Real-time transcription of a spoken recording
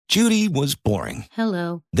Judy was boring.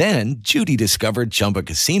 Hello. Then Judy discovered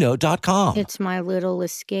ChumbaCasino.com. It's my little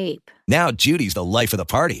escape. Now Judy's the life of the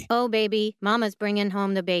party. Oh, baby, mama's bringing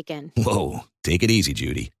home the bacon. Whoa, take it easy,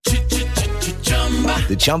 Judy.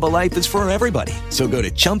 The Chumba life is for everybody. So go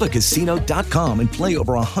to ChumbaCasino.com and play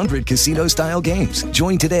over 100 casino-style games.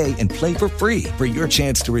 Join today and play for free for your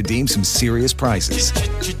chance to redeem some serious prizes.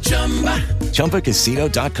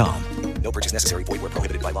 ChumbaCasino.com. No purchase necessary. Void where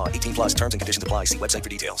prohibited by law. 18 plus terms and conditions apply. See website for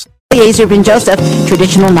details. Eliezer Ben Joseph,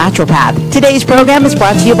 traditional naturopath. Today's program is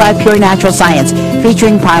brought to you by Pure Natural Science,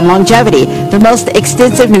 featuring Prime Longevity, the most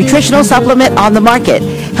extensive nutritional supplement on the market.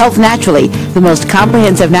 Health Naturally, the most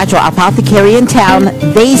comprehensive natural apothecary in town.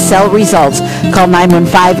 They sell results. Call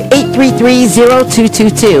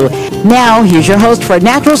 915-833-0222. Now, here's your host for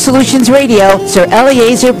Natural Solutions Radio, Sir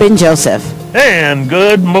Eliezer Ben Joseph. And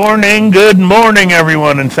good morning,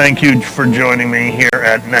 everyone, and thank you for joining me here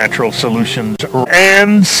at Natural Solutions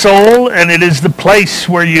and Soul, and it is the place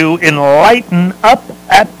where you enlighten up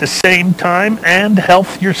at the same time and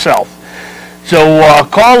health yourself. So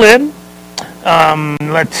call in,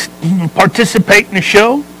 let's participate in the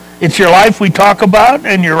show. It's your life we talk about,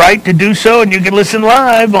 and you're right to do so, and you can listen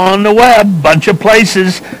live on the web, bunch of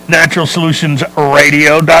places,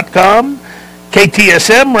 naturalsolutionsradio.com,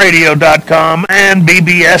 KTSMradio.com, and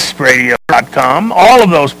BBSradio.com. All of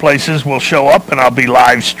those places will show up, and I'll be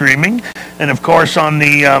live streaming. And, of course, on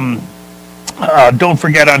the, don't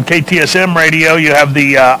forget, on KTSM Radio, you have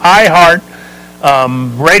the iHeart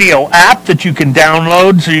radio app that you can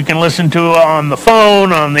download so you can listen to on the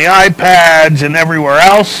phone, on the iPads, and everywhere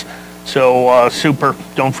else. So, super.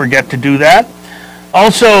 Don't forget to do that.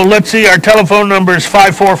 Also, let's see, our telephone number is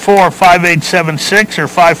 544-5876 or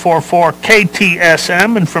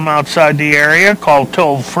 544-KTSM, and from outside the area, call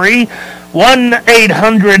toll-free,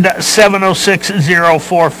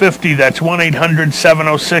 1-800-706-0450. That's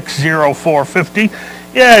 1-800-706-0450.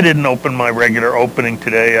 Yeah, I didn't open my regular opening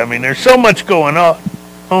today. I mean, there's so much going on.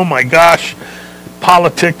 Oh, my gosh.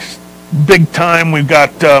 Politics, big time. We've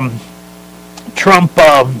got Trump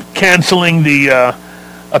canceling the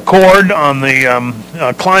accord on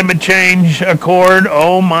the climate change accord.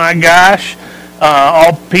 Oh my gosh.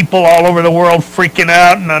 All people all over the world freaking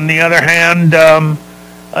out. And on the other hand, in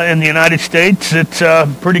the United States, it's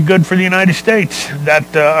pretty good for the United States.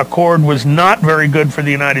 That accord was not very good for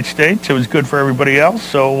the United States. It was good for everybody else.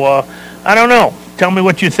 So I don't know. Tell me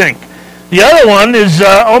what you think. The other one is,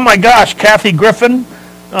 oh my gosh, Kathy Griffin.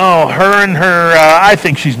 Oh, her and her, I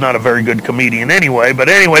think she's not a very good comedian anyway. But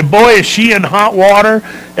anyway, boy, is she in hot water.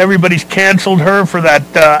 Everybody's canceled her for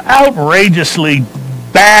that outrageously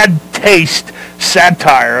bad taste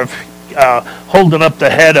satire of holding up the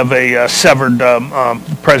head of a severed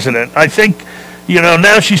president. I think,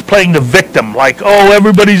 now she's playing the victim. Like, oh,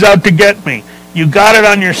 everybody's out to get me. You got it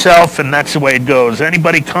on yourself, and that's the way it goes.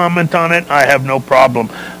 Anybody comment on it? I have no problem.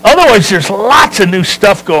 Otherwise, there's lots of new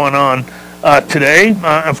stuff going on today.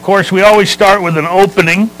 Of course, we always start with an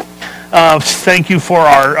opening. Thank you for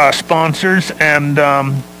our sponsors and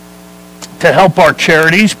to help our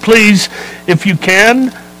charities. Please, if you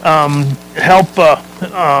can, help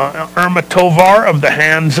Irma Tovar of the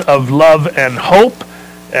Hands of Love and Hope.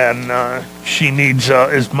 And she needs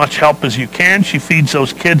as much help as you can. She feeds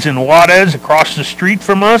those kids in Juarez across the street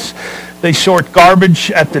from us. They sort garbage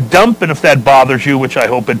at the dump, and if that bothers you, which I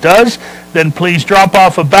hope it does, then please drop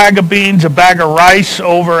off a bag of beans, a bag of rice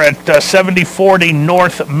over at 7040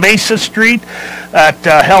 North Mesa Street at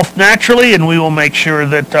Health Naturally, and we will make sure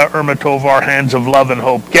that Irma Tovar Hands of Love and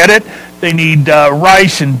Hope get it. They need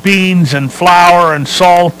rice and beans and flour and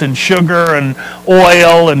salt and sugar and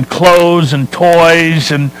oil and clothes and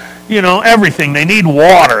toys and everything. They need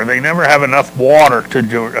water. They never have enough water to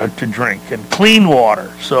drink, and clean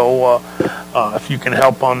water. So if you can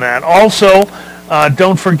help on that. Also,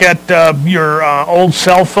 don't forget your old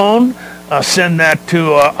cell phone. Send that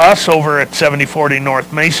to us over at 7040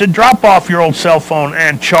 North Mesa. Drop off your old cell phone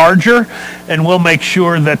and charger, and we'll make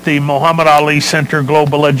sure that the Muhammad Ali Center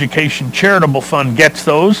Global Education Charitable Fund gets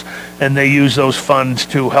those, and they use those funds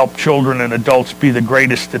to help children and adults be the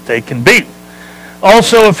greatest that they can be.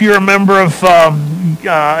 Also, if you're a member of,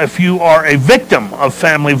 if you are a victim of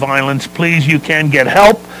family violence, please, you can get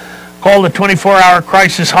help. Call the 24-hour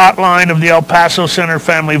crisis hotline of the El Paso Center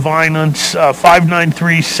Family Violence,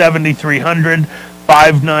 593-7300,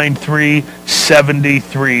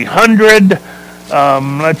 593-7300.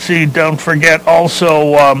 Let's see, don't forget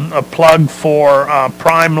also a plug for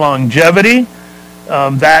Prime Longevity.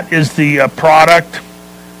 That is the product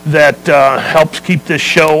that helps keep this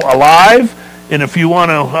show alive. And if you want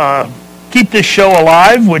to keep this show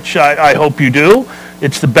alive, which I hope you do,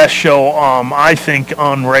 It's the best show, I think,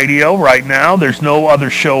 on radio right now. There's no other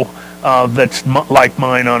show that's like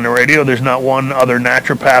mine on the radio. There's not one other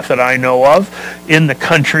naturopath that I know of in the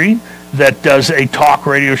country that does a talk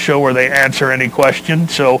radio show where they answer any question.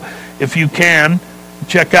 So if you can,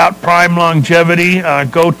 check out Prime Longevity.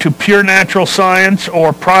 Go to Pure Natural Science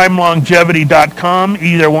or PrimeLongevity.com,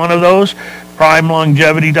 either one of those,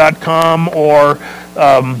 PrimeLongevity.com or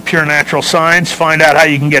Pure Natural Science. Find out how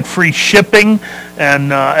you can get free shipping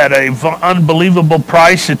and at an unbelievable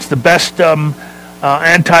price. It's the best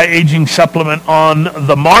anti-aging supplement on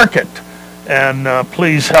the market, and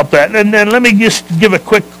please help that. And then let me just give a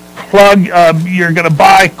quick plug. You're going to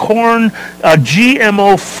buy corn,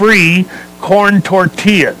 GMO-free corn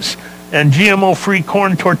tortillas, and GMO-free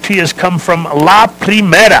corn tortillas come from La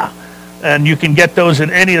Primera, and you can get those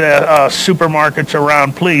in any of the supermarkets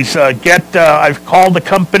around. Please I've called the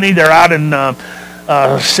company. They're out in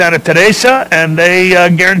Santa Teresa, and they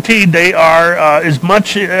guaranteed they are as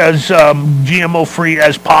much as GMO-free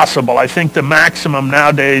as possible. I think the maximum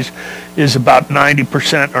nowadays is about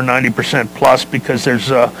 90% or 90% plus, because there's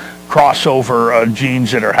crossover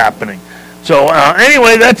genes that are happening. So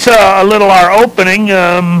anyway, that's a little our opening.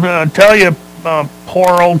 Tell you,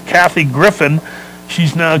 poor old Kathy Griffin,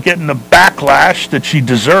 she's now getting the backlash that she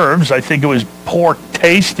deserves. I think it was poor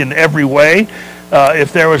taste in every way.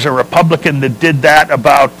 If there was a Republican that did that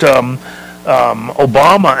about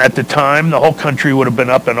Obama at the time, the whole country would have been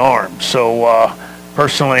up in arms. So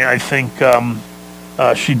personally, I think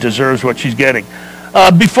she deserves what she's getting.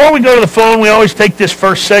 Before we go to the phone, we always take this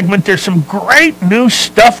first segment. There's some great new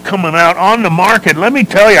stuff coming out on the market. Let me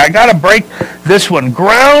tell you, I got to break this one.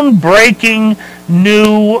 Groundbreaking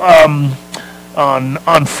new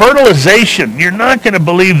on fertilization. You're not going to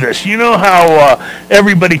believe this. You know how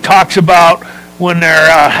everybody talks about when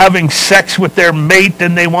they're having sex with their mate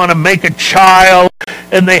and they want to make a child,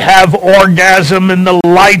 and they have orgasm and the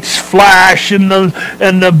lights flash and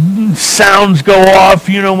the sounds go off.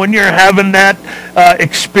 You know, when you're having that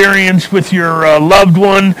experience with your loved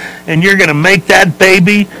one and you're going to make that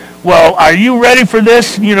baby. Well, are you ready for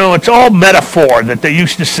this? You know, it's all metaphor that they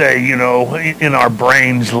used to say, you know, in our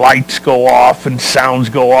brains, lights go off and sounds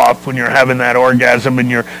go off when you're having that orgasm and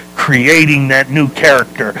you're creating that new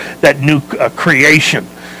character, that new creation.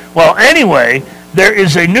 Well, anyway, there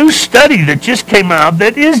is a new study that just came out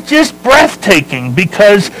that is just breathtaking,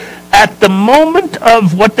 because at the moment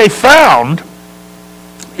of what they found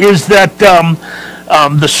is that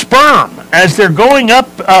the sperm, as they're going up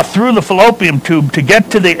through the fallopian tube to get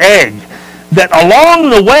to the egg, that along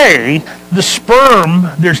the way, the sperm,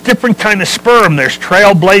 there's different kind of sperm. There's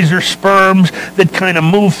trailblazer sperms that kind of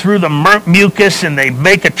move through the mucus, and they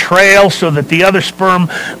make a trail so that the other sperm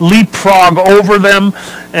leapfrog over them,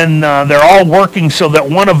 and they're all working so that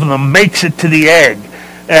one of them makes it to the egg.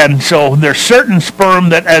 And so there's certain sperm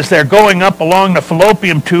that as they're going up along the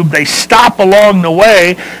fallopian tube, they stop along the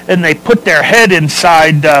way and they put their head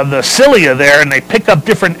inside the cilia there, and they pick up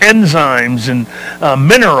different enzymes and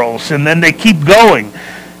minerals, and then they keep going.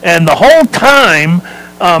 And the whole time,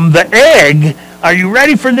 the egg, are you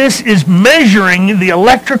ready for this, is measuring the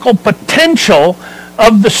electrical potential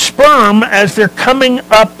of the sperm as they're coming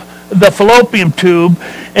up the fallopian tube,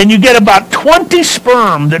 and you get about 20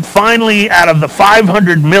 sperm that finally, out of the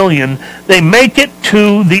 500 million, they make it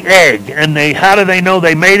to the egg. And how do they know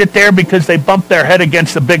they made it there? Because they bump their head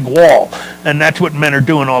against a big wall. And that's what men are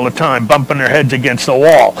doing all the time, bumping their heads against the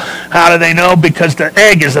wall. How do they know? Because the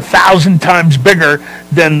egg is 1,000 times bigger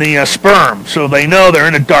than the sperm. So they know they're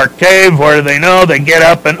in a dark cave. Where do they know? They get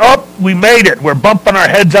up and, oh, we made it. We're bumping our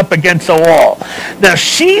heads up against the wall. Now,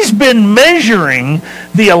 she's been measuring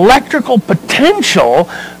the electrical potential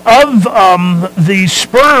of the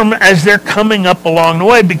sperm as they're coming up along the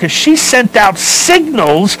way, because she sent out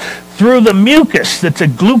signals through the mucus. That's a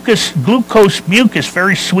glucose mucus,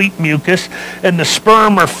 very sweet mucus, and the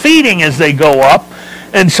sperm are feeding as they go up.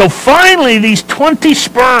 And so finally these 20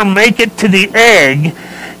 sperm make it to the egg,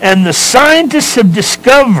 and the scientists have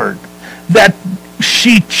discovered that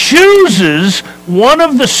she chooses one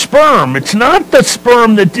of the sperm. It's not the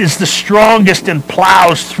sperm that is the strongest and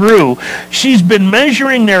plows through. She's been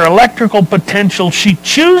measuring their electrical potential. She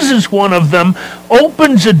chooses one of them,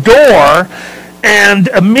 opens a door, and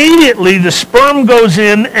immediately the sperm goes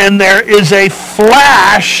in, and there is a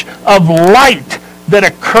flash of light that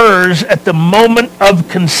occurs at the moment of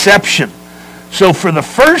conception. So for the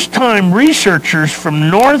first time, researchers from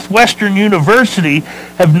Northwestern University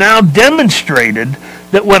have now demonstrated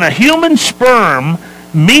that when a human sperm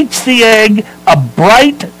meets the egg, a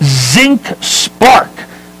bright zinc spark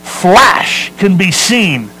flash can be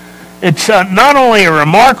seen. it's not only a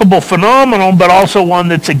remarkable phenomenon, but also one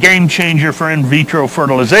that's a game changer for in vitro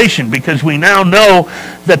fertilization, because we now know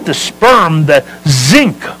that the sperm, the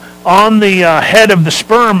zinc on the head of the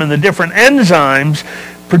sperm and the different enzymes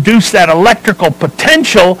produce that electrical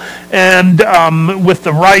potential, and with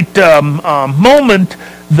the right moment,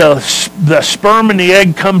 the sperm and the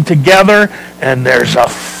egg come together, and there's a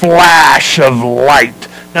flash of light.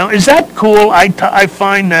 Now, is that cool? I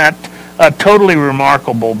find that totally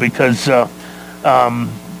remarkable, because they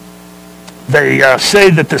say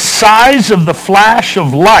that the size of the flash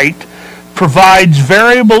of light provides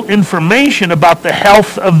variable information about the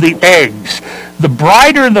health of the eggs. The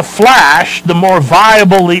brighter the flash, the more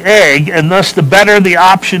viable the egg, and thus the better the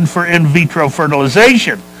option for in vitro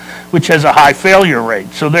fertilization, which has a high failure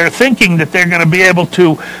rate. So they're thinking that they're going to be able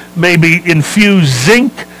to maybe infuse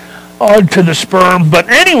zinc onto the sperm. But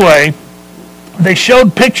anyway, they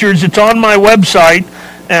showed pictures. It's on my website,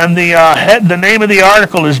 and the name of the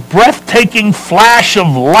article is "Breathtaking Flash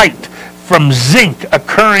of Light from Zinc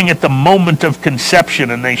Occurring at the Moment of Conception."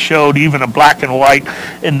 And they showed even a black and white,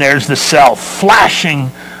 and there's the cell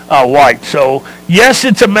flashing white. So yes,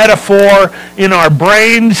 it's a metaphor in our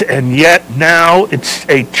brains, and yet now it's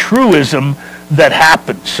a truism that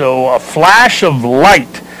happens. So a flash of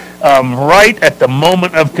light right at the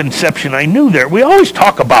moment of conception. I knew there. We always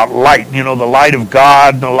talk about light, the light of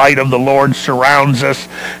God, the light of the Lord surrounds us.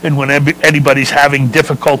 And when anybody's having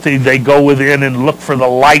difficulty, they go within and look for the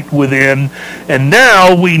light within. And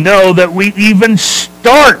now we know that we even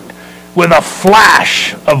start with a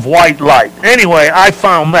flash of white light. Anyway, I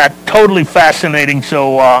found that totally fascinating,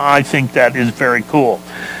 so I think that is very cool.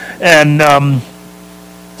 And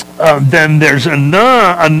then there's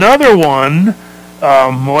another one.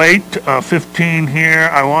 15 here.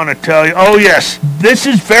 I want to tell you. Oh, yes. This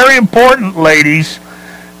is very important, ladies,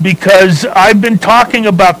 because I've been talking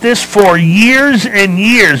about this for years and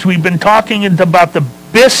years. We've been talking about the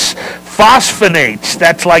bisphosphonates.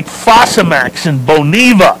 That's like Fosamax and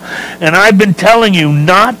Boniva. And I've been telling you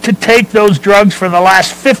not to take those drugs for the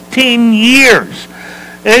last 15 years.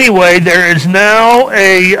 Anyway, there is now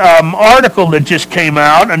a article that just came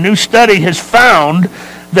out. A new study has found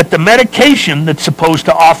that the medication that's supposed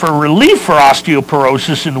to offer relief for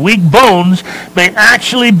osteoporosis and weak bones may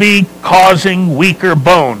actually be causing weaker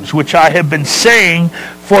bones, which I have been saying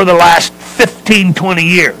for the last 15, 20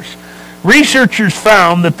 years. Researchers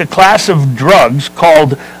found that the class of drugs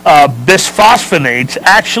called bisphosphonates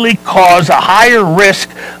actually cause a higher risk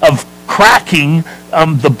of cracking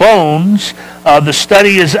the bones. The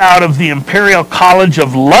study is out of the Imperial College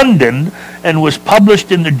of London and was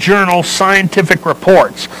published in the journal Scientific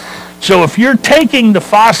Reports. So if you're taking the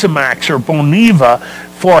Fosamax or Boniva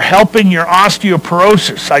for helping your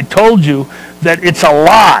osteoporosis, I told you that it's a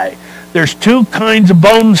lie. There's two kinds of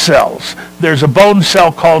bone cells. There's a bone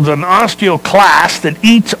cell called an osteoclast that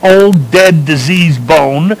eats old, dead, diseased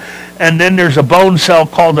bone. And then there's a bone cell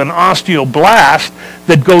called an osteoblast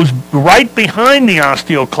that goes right behind the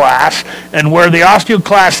osteoclast. And where the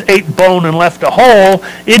osteoclast ate bone and left a hole,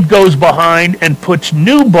 it goes behind and puts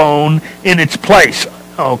new bone in its place.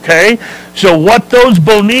 Okay? So what those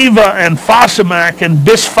Boniva and Fosamax and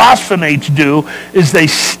bisphosphonates do is they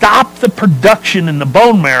stop the production in the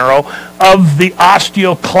bone marrow of the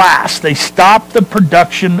osteoclast. They stop the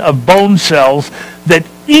production of bone cells that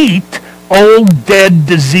eat old, dead,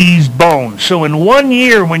 diseased bones. So in 1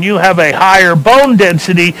 year, when you have a higher bone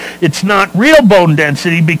density, it's not real bone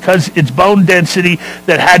density because it's bone density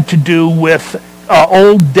that had to do with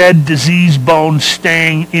old, dead, diseased bones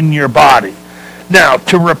staying in your body. Now,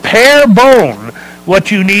 to repair bone, what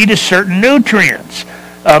you need is certain nutrients.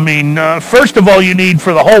 First of all, you need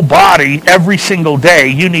for the whole body every single day,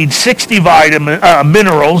 you need 60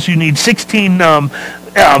 minerals, you need 16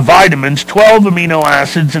 vitamins, 12 amino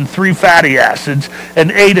acids, and 3 fatty acids,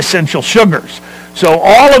 and 8 essential sugars. So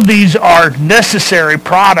all of these are necessary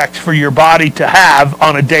products for your body to have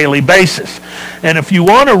on a daily basis. And if you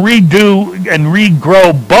want to redo and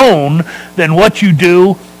regrow bone, then what you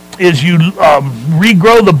do is you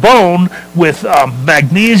regrow the bone with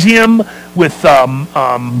magnesium, with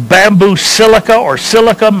bamboo silica or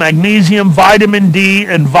silica, magnesium, vitamin D,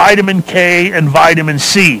 and vitamin K, and vitamin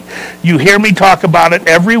C. You hear me talk about it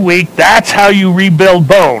every week. That's how you rebuild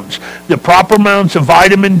bones. The proper amounts of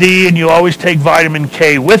vitamin D, and you always take vitamin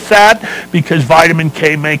K with that because vitamin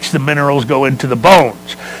K makes the minerals go into the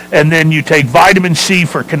bones. And then you take vitamin C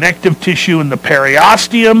for connective tissue in the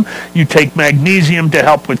periosteum. You take magnesium to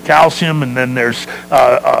help with calcium, and then there's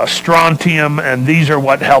strontium, and these are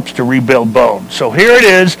what helps to rebuild bone. So here it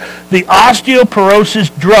is, the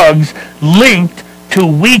osteoporosis drugs linked to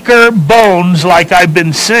weaker bones, like I've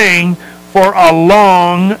been saying for a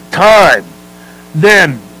long time.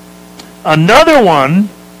 Then another one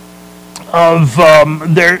of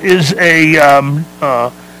there is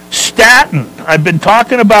a statin. I've been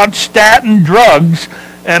talking about statin drugs,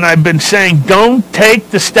 and I've been saying don't take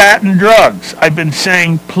the statin drugs. I've been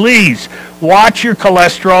saying please watch your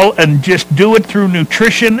cholesterol and just do it through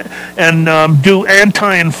nutrition and do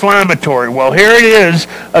anti-inflammatory. Well, here it is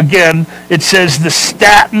again. It says the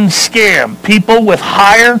statin scam. People with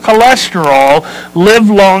higher cholesterol live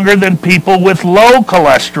longer than people with low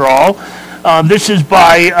cholesterol. This is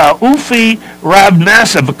by Ufi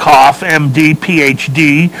Ravnasabikov, MD,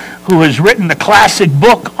 PhD, who has written a classic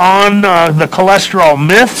book on the cholesterol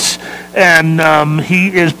myths, and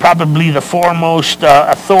he is probably the foremost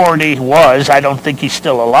authority. I don't think he's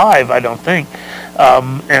still alive, I don't think.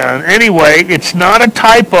 And anyway, it's not a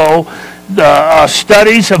typo. The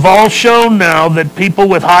studies have all shown now that people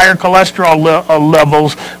with higher cholesterol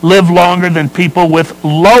levels live longer than people with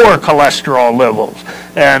lower cholesterol levels.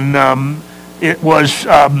 And it was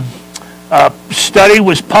a study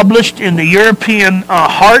was published in the European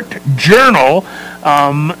Heart Journal,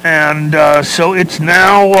 and so it's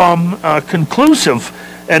now conclusive.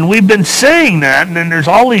 And we've been saying that, and then there's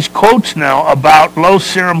all these quotes now about low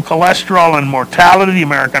serum cholesterol and mortality. The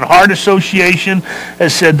American Heart Association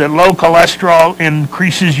has said that low cholesterol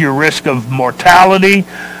increases your risk of mortality.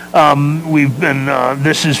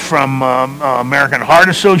 This is from American Heart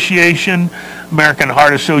Association. American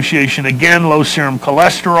Heart Association, again, low serum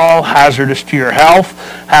cholesterol, hazardous to your health.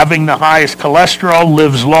 Having the highest cholesterol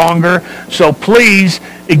lives longer. So please,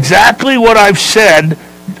 exactly what I've said,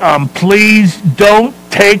 please don't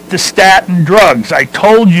take the statin drugs. I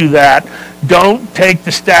told you that. Don't take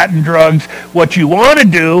the statin drugs. What you want to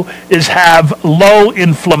do is have low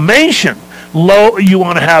inflammation. You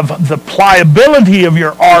want to have the pliability of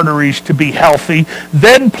your arteries to be healthy,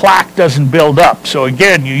 then plaque doesn't build up. So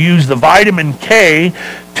again, you use the vitamin K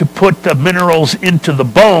to put the minerals into the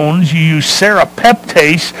bones. You use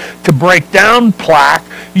serrapeptase to break down plaque.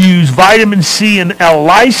 You use vitamin C and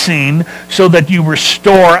L-lysine so that you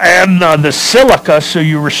restore, and the silica, so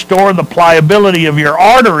you restore the pliability of your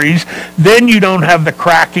arteries. Then you don't have the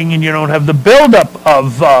cracking and you don't have the buildup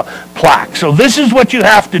of plaque. So this is what you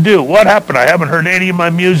have to do. What happened? I haven't heard any of my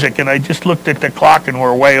music, and I just looked at the clock and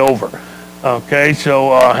we're way over. Okay,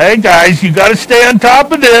 so hey guys, you got to stay on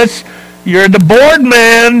top of this. You're the board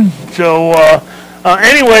man. So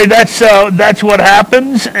anyway, that's what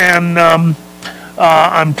happens, and I'm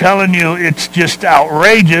telling you, it's just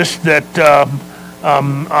outrageous that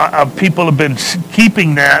people have been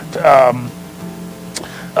keeping that,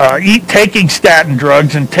 taking statin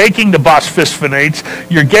drugs and taking the bisphosphonates.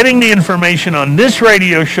 You're getting the information on this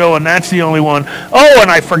radio show, and that's the only one. Oh,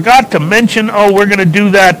 and I forgot to mention, we're going to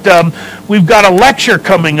do that. We've got a lecture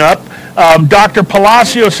coming up. Dr.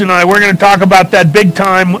 Palacios and I, we're going to talk about that big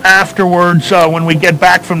time afterwards when we get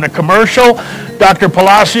back from the commercial. Dr.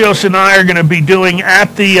 Palacios and I are going to be doing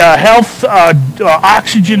at the Health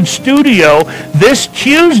Oxygen Studio this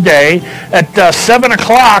Tuesday at 7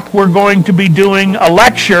 o'clock. We're going to be doing a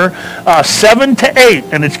lecture 7 to 8,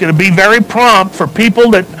 and it's going to be very prompt for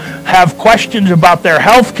people that have questions about their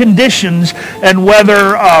health conditions and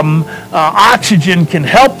whether oxygen can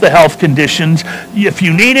help the health conditions. If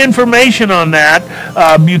you need information on that,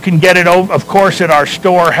 you can get it, of course, at our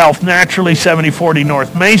store, Health Naturally, 7040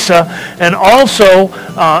 North Mesa, and also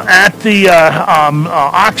at the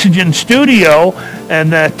Oxygen Studio,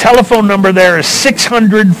 and the telephone number there is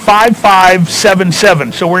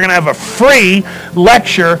 600-5577. So we're going to have a free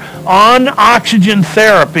lecture on oxygen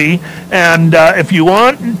therapy, and if you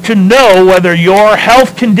want to know whether your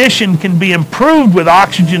health condition can be improved with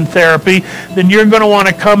oxygen therapy, then you're going to want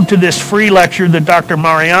to come to this free lecture that Dr.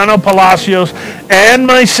 Mariano Palacios and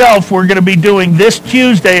myself, we're going to be doing this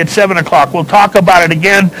Tuesday at 7 o'clock. We'll talk about it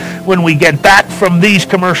again when we get back from these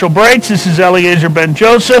commercial breaks. This is Eliezer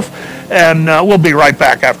Ben-Joseph, and we'll be right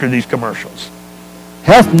back after these commercials.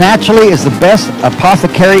 Health Naturally is the best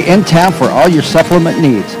apothecary in town for all your supplement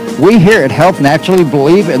needs. We here at Health Naturally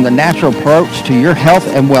believe in the natural approach to your health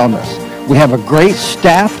and wellness. We have a great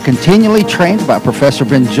staff continually trained by Professor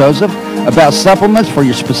Ben-Joseph about supplements for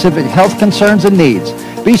your specific health concerns and needs.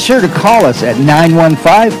 Be sure to call us at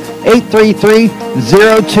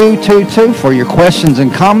 915-833-0222 for your questions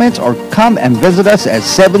and comments, or come and visit us at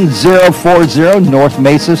 7040 North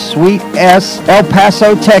Mesa Suite S, El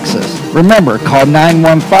Paso, Texas. Remember, call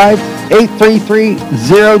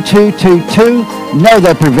 915-833-0222. Know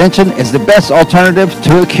that prevention is the best alternative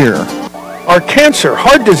to a cure. Are cancer,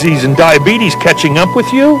 heart disease, and diabetes catching up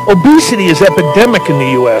with you? Obesity is epidemic in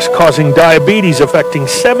the U.S., causing diabetes affecting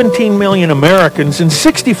 17 million Americans, and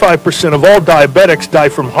 65% of all diabetics die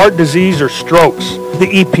from heart disease or strokes. The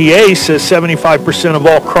EPA says 75% of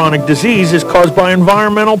all chronic disease is caused by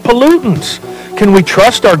environmental pollutants. Can we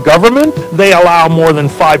trust our government? They allow more than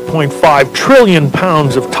 5.5 trillion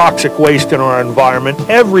pounds of toxic waste in our environment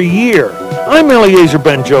every year. I'm Eliezer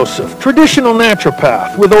Ben-Joseph, traditional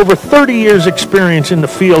naturopath with over 30 years experience in the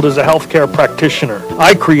field as a healthcare practitioner.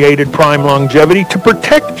 I created Prime Longevity to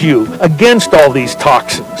protect you against all these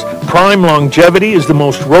toxins. Prime Longevity is the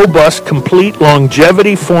most robust, complete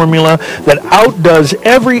longevity formula that outdoes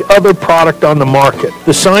every other product on the market.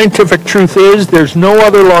 The scientific truth is there's no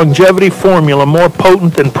other longevity formula more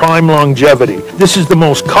potent than Prime Longevity. This is the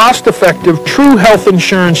most cost-effective, true health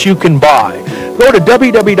insurance you can buy. Go to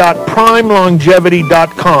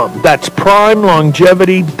www.primelongevity.com. That's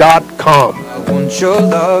primelongevity.com. I want your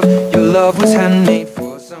love was handmade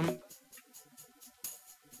for some.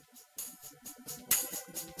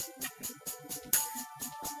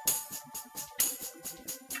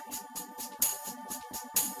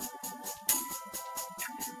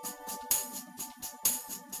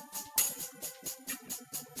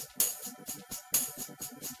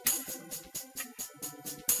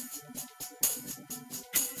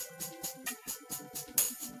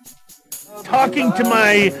 Talking to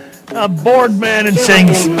my board man and saying,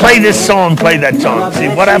 play this song, play that song. See,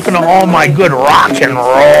 what happened to all my good rock and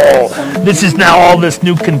roll? This is now all this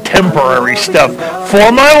new contemporary stuff.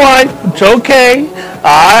 For my wife, it's okay.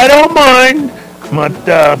 I don't mind. But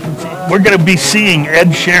we're going to be seeing Ed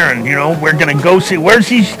Sheeran, you know. We're going to go see, where's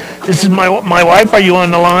he? This is my wife. Are you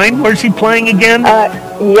on the line? Where's he playing again?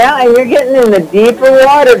 Yeah, you're getting in the deeper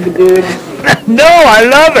water, dude. No, I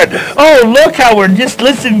love it. Oh, look how we're just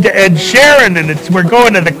listening to Ed Sheeran, and we're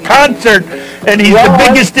going to the concert, and he's the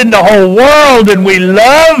biggest in the whole world, and we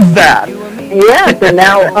love that. Yes, and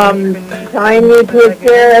now tying you to a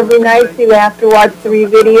chair every night, so you have to watch 3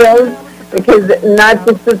 videos, because not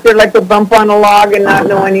to sit there like a bump on a log and not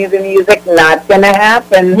know any of the music, not going to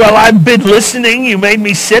happen. Well, I've been listening. You made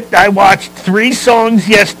me sit. I watched 3 songs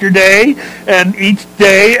yesterday, and each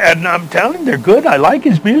day, and I'm telling you, they're good. I like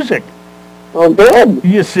his music. Well, good.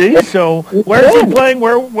 You see? So where's he playing?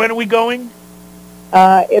 When are we going?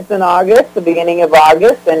 It's in August, the beginning of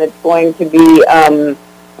August, and it's going to be, I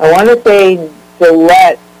want to say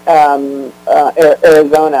Gillette,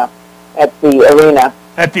 Arizona, at the arena.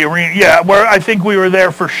 At the arena, yeah, where I think we were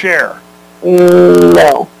there for Cher.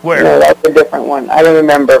 No. Where? No, that's a different one. I don't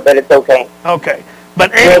remember, but it's okay. Okay.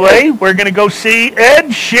 But anyway, we're going to go see Ed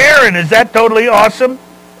Sheeran. Is that totally awesome?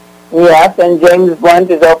 Yes, and James Blunt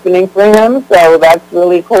is opening for him, so that's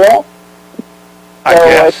really cool. I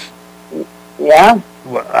guess. Yeah.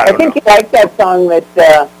 Well, I think you like that song that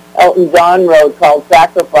Elton John wrote called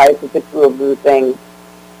Sacrifice. It's a True Blue thing.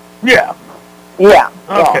 Yeah. Yeah.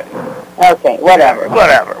 Okay. Well, okay, whatever.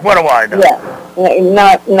 Whatever. What do I know?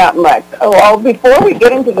 Yeah. Not much. Oh, well, before we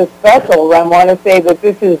get into the special, I want to say that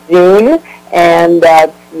this is June, and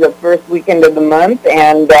it's the first weekend of the month,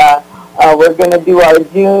 and we're going to do our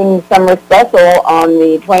June summer special on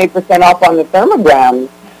the 20% off on the thermograms.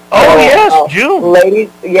 Oh, so, yes, June.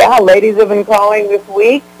 Ladies have been calling this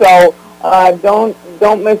week, so don't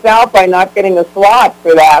miss out by not getting a slot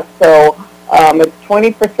for that. So it's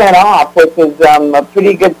 20% off, which is a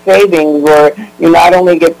pretty good savings where you not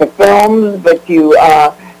only get the films, but you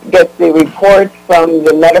get the reports from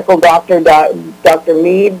the medical doctor, Dr.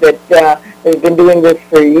 Mead, that has been doing this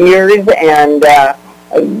for years, and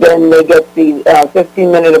then they get the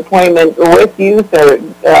 15-minute appointment with you, Sir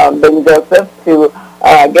Ben Joseph, to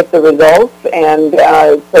get the results, and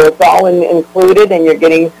so it's all included, and you're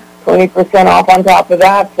getting 20% off on top of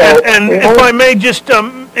that. So, and if I may just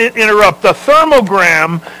interrupt, the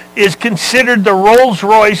thermogram is considered the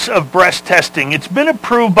Rolls-Royce of breast testing. It's been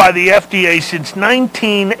approved by the FDA since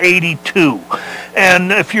 1982.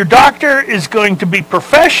 And if your doctor is going to be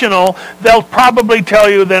professional, they'll probably tell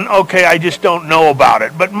you then, okay, I just don't know about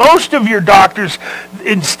it. But most of your doctors,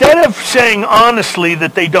 instead of saying honestly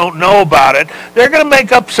that they don't know about it, they're going to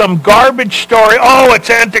make up some garbage story. Oh, it's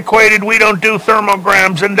antiquated. We don't do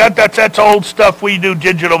thermograms, and that's old stuff. We do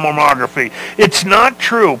digital mammography. It's not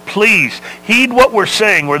true. Please heed what we're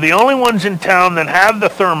saying. We're the only ones in town that have the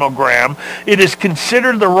thermogram. It is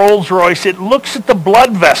considered the Rolls Royce. It looks at the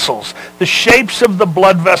blood vessels, the shapes of the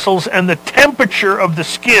blood vessels, and the temperature of the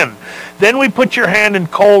skin. Then we put your hand in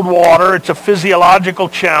cold water. It's a physiological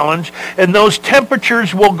challenge, and those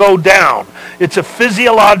temperatures will go down. It's a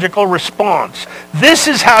physiological response. This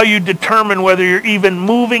is how you determine whether you're even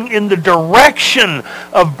moving in the direction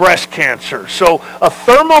of breast cancer. So a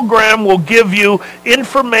thermogram will give you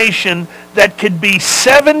information that could be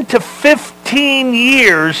 7 to 15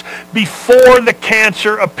 years before the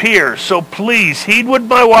cancer appears. So please, heed what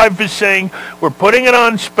my wife is saying. We're putting it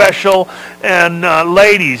on special. And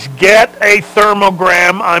ladies, get a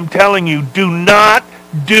thermogram. I'm telling you, do not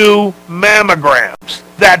do mammograms.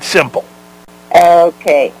 That simple.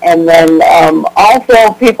 Okay. And then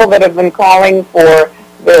also people that have been calling for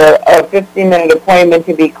their 15-minute appointment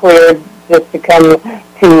to be cleared just to come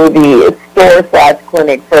to the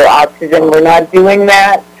store/clinic for oxygen. We're not doing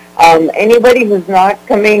that. Anybody who's not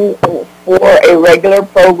coming for a regular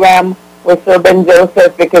program with Sir Ben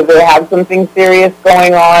Joseph because they have something serious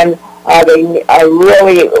going on,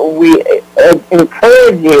 we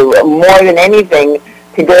encourage you more than anything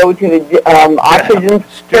to go to the oxygen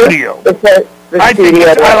studio.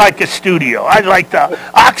 I like a studio. I like the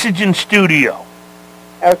oxygen studio.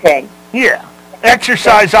 Okay. Yeah.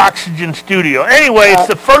 Exercise Oxygen Studio. Anyway, it's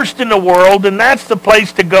the first in the world, and that's the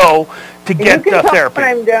place to go to get therapy. When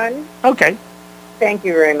I'm done. Okay. Thank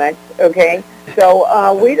you very much. Okay.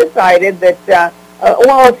 So we decided that,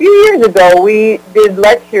 a few years ago, we did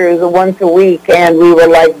lectures once a week, and we were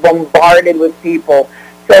like bombarded with people.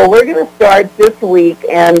 So we're going to start this week,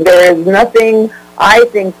 and there is nothing, I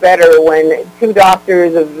think, better when two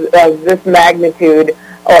doctors of this magnitude,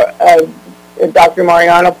 or Dr.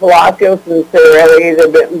 Mariano Palacios and Sir Eliezer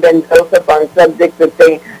Ben Joseph, on subjects that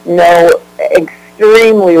they know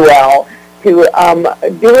extremely well, to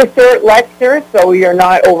do a short lecture so you're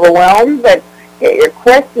not overwhelmed, but get your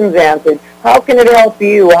questions answered. How can it help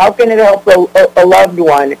you? How can it help a loved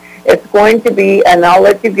one? It's going to be, and I'll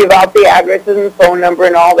let you give out the addresses and phone number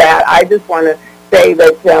and all that. I just want to say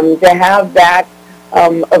that to have that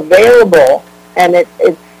available, and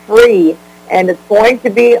it's free, and it's going to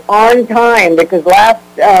be on time, because last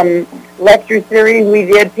lecture series we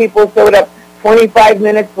did, people showed up 25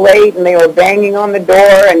 minutes late and they were banging on the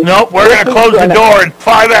door. And nope, we're going to close the door at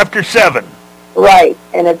 5 after 7. Right,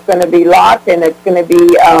 and it's going to be locked, and it's going to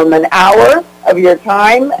be an hour of your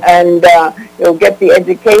time, and you'll get the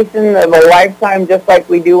education of a lifetime, just like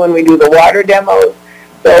we do when we do the water demos.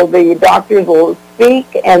 So the doctors will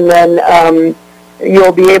speak, and then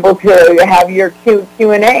you'll be able to have your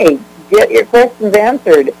Q&A. Get your questions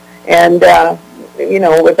answered, and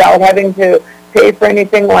without having to pay for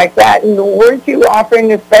anything like that. And weren't you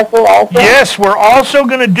offering a special also? Yes, we're also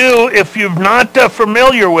going to do, if you're not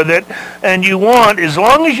familiar with it and you want, as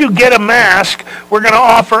long as you get a mask, we're going to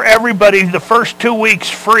offer everybody the first 2 weeks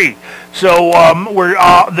free. So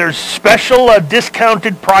there's special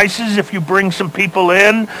discounted prices if you bring some people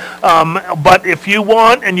in. But if you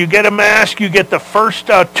want and you get a mask, you get the first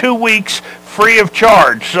 2 weeks free of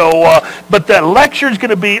charge. So, but the lecture is going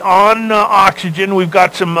to be on oxygen. We've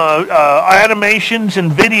got some animations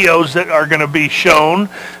and videos that are going to be shown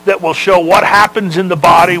that will show what happens in the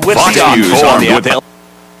body with the oxygen.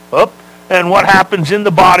 And what happens in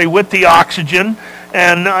the body with the oxygen.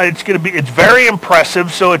 And it's very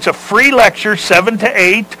impressive. So it's a free lecture, 7 to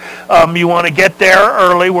 8. You want to get there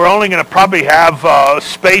early. We're only going to probably have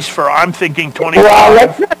space for, I'm thinking,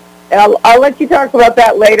 25. Well, I'll let you talk about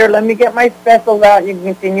that later. Let me get my specials out and you can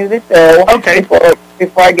continue the show. Okay.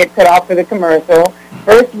 Before I get cut off for the commercial.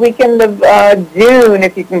 First weekend of June,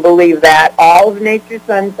 if you can believe that, all of Nature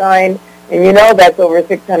Sunshine, and that's over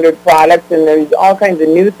 600 products, and there's all kinds of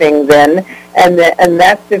new things in, and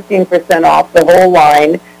that's 15% off the whole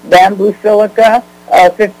line. Bamboo Silica,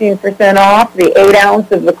 15% off. The 8 ounce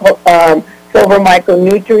of the Silver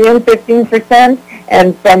Micronutrient, 15%,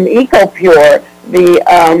 and from EcoPure,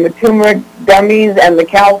 the turmeric gummies and the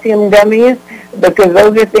calcium gummies, because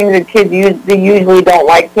those are things that kids usually don't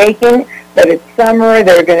like taking, but it's summer,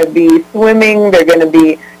 they're going to be swimming, they're going to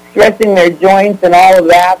be stressing their joints and all of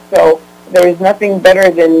that, so there's nothing better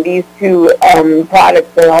than these two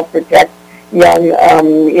products to help protect young,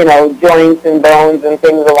 joints and bones and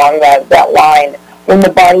things along that line. From the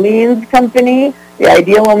Barleans Company, the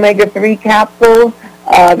Ideal Omega-3 capsules,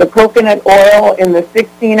 the coconut oil in the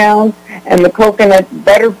 16 ounce, and the coconut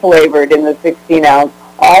butter flavored in the 16 ounce,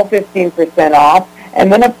 all 15% off.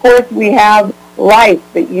 And then, of course, we have Life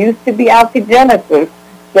that used to be Alkagenesis.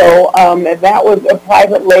 So that was a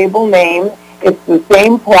private label name. It's the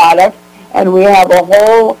same product, and we have a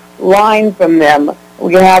whole line from them.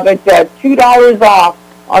 We have it $2 off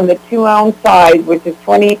on the 2-ounce size, which is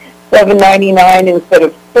 $27.99 instead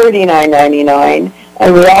of $39.99.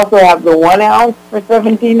 And we also have the 1 ounce for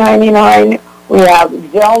 $17.99. We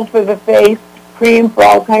have gel for the face, cream for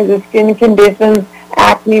all kinds of skin conditions,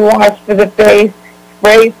 acne wash for the face,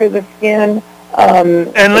 spray for the skin.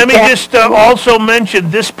 And let me just also mention,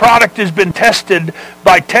 this product has been tested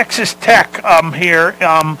by Texas Tech here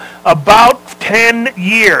about 10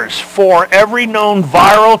 years for every known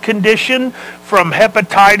viral condition, from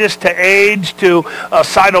hepatitis to AIDS to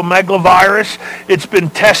cytomegalovirus. It's been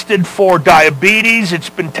tested for diabetes. It's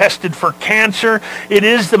been tested for cancer. It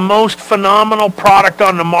is the most phenomenal product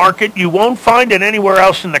on the market. You won't find it anywhere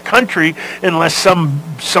else in the country unless some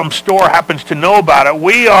store happens to know about it.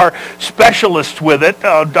 We are specialists with it,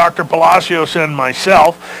 Dr. Palacios and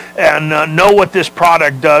myself, and know what this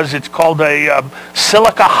product does. It's called a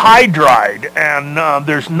silica hydride, and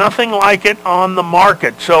there's nothing like it on the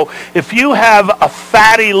market. So if you have a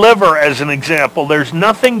fatty liver, as an example, there's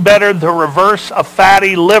nothing better to reverse a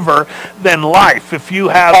fatty liver than life. If you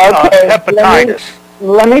have hepatitis.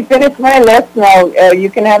 Let me finish my list now.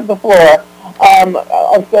 You can have the floor.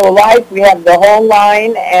 So life, we have the whole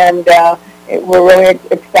line, and we're really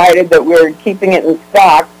excited that we're keeping it in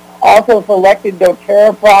stock. Also selected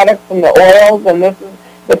doTERRA products from the oils, and this is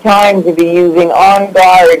the time to be using On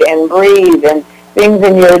Guard and Breathe and things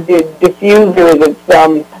in your diffusers.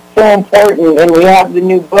 It's so important, and we have the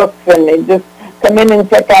new books, and they just come in and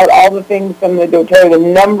check out all the things from the doTERRA, the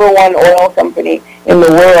 #1 oil company in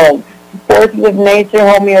the world. Forces of Nature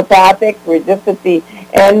Homeopathic, we're just at the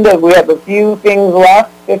end of, we have a few things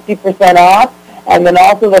left, 50% off, and then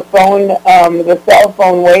also the phone, the cell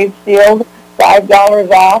phone wave shield,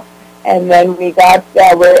 $5 off, and then we got,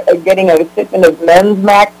 we're getting a shipment of Men's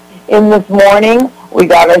Max in this morning. We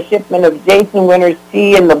got our shipment of Jason Winter's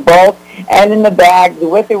tea in the bulk and in the bags,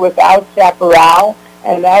 with or without chaparral,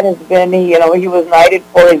 and that has been, he was knighted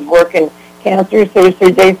for his work in cancer, Sir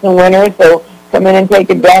Jason Winter, so come in and take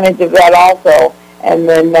advantage of that also. And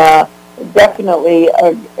then definitely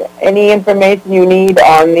any information you need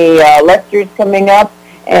on the lectures coming up.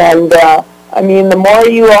 And, the more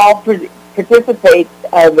you all participate,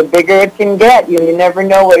 the bigger it can get. You never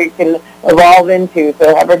know what it can evolve into.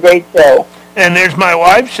 So have a great show. And there's my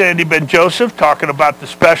wife, Sandy Ben Joseph, talking about the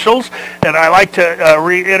specials. And I like to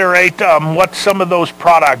reiterate what some of those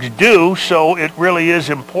products do, so it really is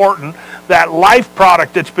important. That Life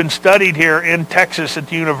product that's been studied here in Texas at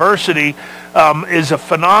the university is a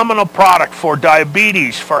phenomenal product for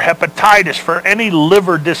diabetes, for hepatitis, for any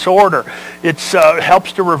liver disorder. It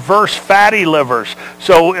helps to reverse fatty livers.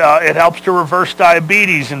 So it helps to reverse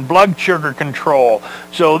diabetes and blood sugar control.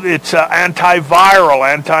 So it's antiviral,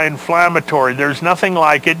 anti-inflammatory. There's nothing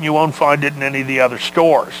like it, and you won't find it in any of the other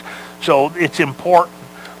stores. So it's important.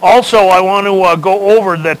 Also, I want to go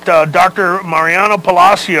over that Dr. Mariano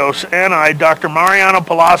Palacios and Dr. Mariano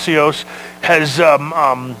Palacios has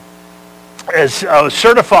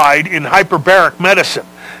certified in hyperbaric medicine.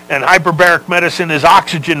 And hyperbaric medicine is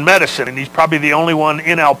oxygen medicine, and he's probably the only one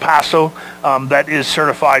in El Paso that is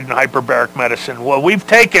certified in hyperbaric medicine. Well, we've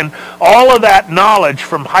taken all of that knowledge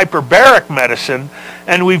from hyperbaric medicine,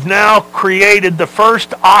 and we've now created the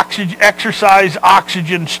first exercise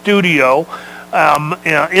oxygen studio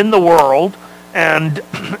in the world, and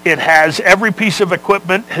it has every piece of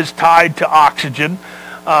equipment is tied to oxygen.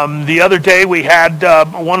 The other day we had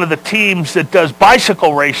one of the teams that does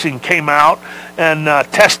bicycle racing came out and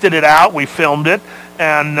tested it out. We filmed it,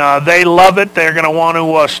 and they love it. They're going to want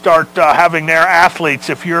to start having their athletes.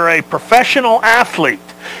 If you're a professional athlete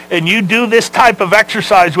and you do this type of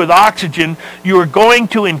exercise with oxygen, you are going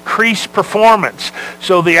to increase performance.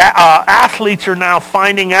 So the athletes are now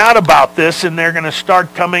finding out about this, and they're going to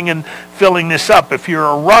start coming and filling this up. If you're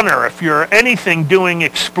a runner, if you're anything doing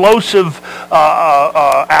explosive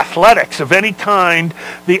athletics of any kind,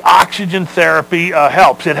 the oxygen therapy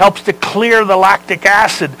helps. It helps to clear the lactic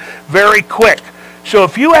acid very quick. So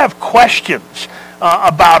if you have questions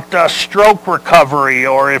about stroke recovery,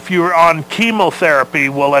 or if you're on chemotherapy,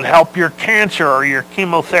 will it help your cancer or your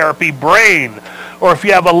chemotherapy brain? Or if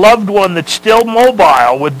you have a loved one that's still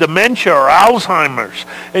mobile with dementia or Alzheimer's,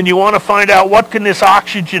 and you want to find out what can this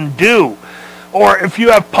oxygen do? Or if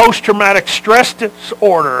you have post-traumatic stress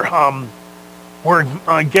disorder, We're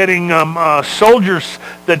getting soldiers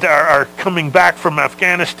that are coming back from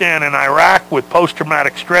Afghanistan and Iraq with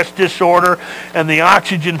post-traumatic stress disorder, and the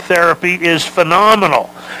oxygen therapy is phenomenal.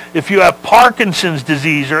 If you have Parkinson's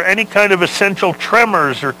disease or any kind of essential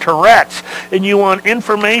tremors or Tourette's, and you want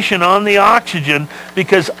information on the oxygen,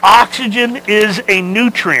 because oxygen is a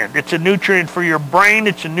nutrient. It's a nutrient for your brain.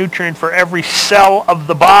 It's a nutrient for every cell of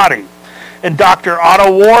the body. And Dr.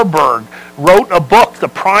 Otto Warburg wrote a book, The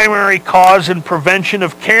Primary Cause and Prevention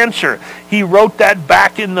of Cancer. He wrote that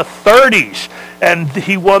back in the 30s, and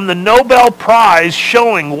he won the Nobel Prize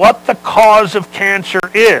showing what the cause of cancer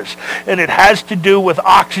is, and it has to do with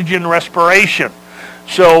oxygen respiration.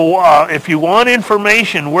 So if you want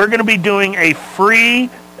information, we're going to be doing a free,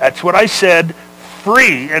 that's what I said,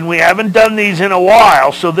 free, and we haven't done these in a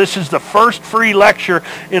while, so this is the first free lecture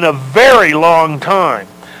in a very long time.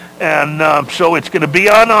 And so it's going to be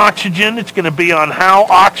on oxygen. It's going to be on how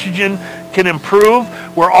oxygen can improve.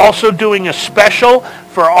 We're also doing a special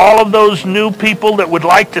for all of those new people that would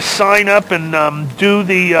like to sign up and do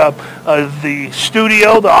the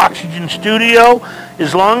studio, the oxygen studio.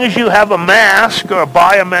 As long as you have a mask or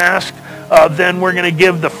buy a mask, then we're going to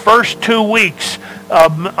give the first 2 weeks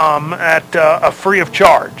at free of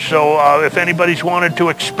charge. So if anybody's wanted to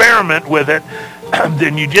experiment with it,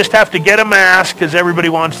 then you just have to get a mask, because everybody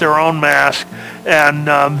wants their own mask, and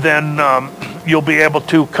then you'll be able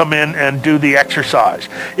to come in and do the exercise.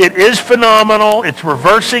 It is phenomenal. It's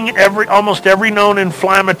reversing almost every known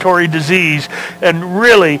inflammatory disease, and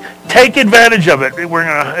really take advantage of it.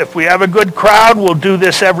 If we have a good crowd, we'll do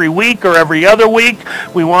this every week or every other week.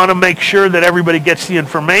 We want to make sure that everybody gets the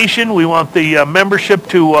information. We want the membership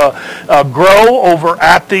to grow over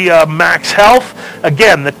at the Max Health.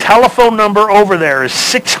 Again, the telephone number over there is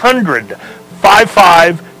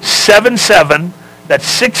 600-5577.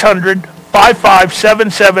 That's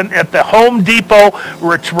 600-5577 at the Home Depot,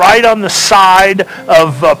 where it's right on the side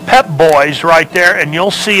of Pep Boys right there, and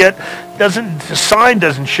you'll see it. The sign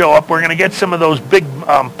doesn't show up. We're going to get some of those big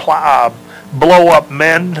blow-up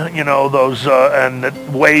men, those and that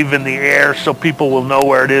wave in the air so people will know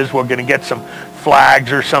where it is. We're going to get some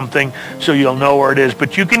flags or something so you'll know where it is.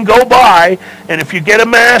 But you can go by, and if you get a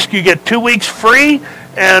mask, you get 2 weeks free.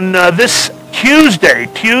 And this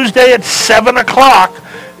Tuesday at 7 o'clock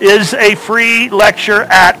is a free lecture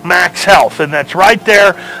at Max Health, and that's right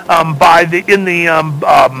there in the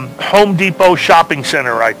Home Depot shopping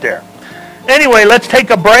center right there. Anyway, let's take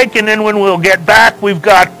a break, and then when we'll get back, we've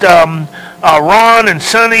got Ron and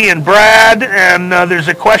Sonny and Brad, and there's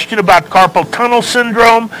a question about carpal tunnel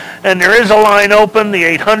syndrome, and there is a line open, the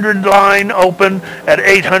 800 line open at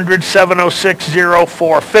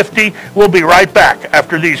 800-706-0450. We'll be right back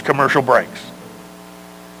after these commercial breaks.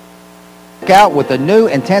 Out with a new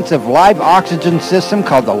intensive live oxygen system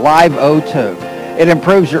called the Live O2. It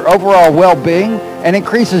improves your overall well-being and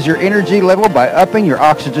increases your energy level by upping your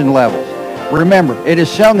oxygen levels. Remember, it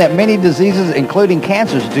is shown that many diseases, including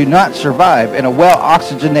cancers, do not survive in a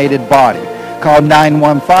well-oxygenated body. Call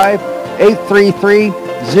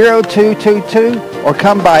 915-833-0222 or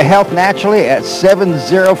come by Health Naturally at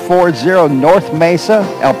 7040 North Mesa,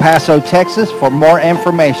 El Paso, Texas for more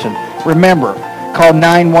information. Remember, call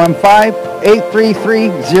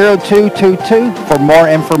 915-833-0222 for more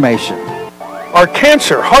information. Are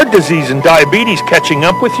cancer, heart disease, and diabetes catching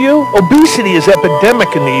up with you? Obesity is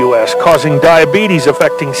epidemic in the U.S., causing diabetes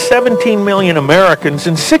affecting 17 million Americans,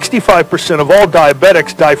 and 65% of all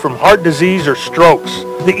diabetics die from heart disease or strokes.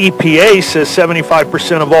 The EPA says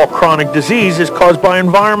 75% of all chronic disease is caused by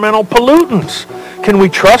environmental pollutants. Can we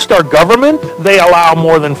trust our government? They allow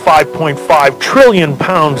more than 5.5 trillion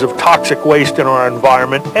pounds of toxic waste in our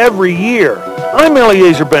environment every year. I'm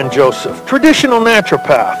Eliezer Ben-Joseph, traditional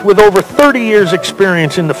naturopath with over 30 years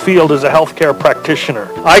experience in the field as a healthcare practitioner.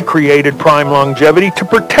 I created Prime Longevity to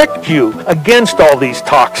protect you against all these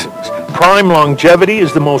toxins. Prime Longevity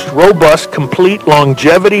is the most robust, complete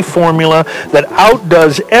longevity formula that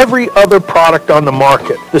outdoes every other product on the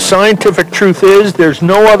market. The scientific truth is there's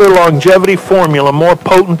no other longevity formula more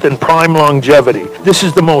potent than Prime Longevity. This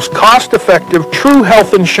is the most cost-effective, true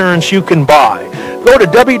health insurance you can buy. Go to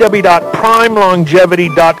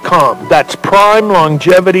www.primelongevity.com. That's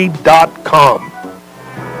primelongevity.com.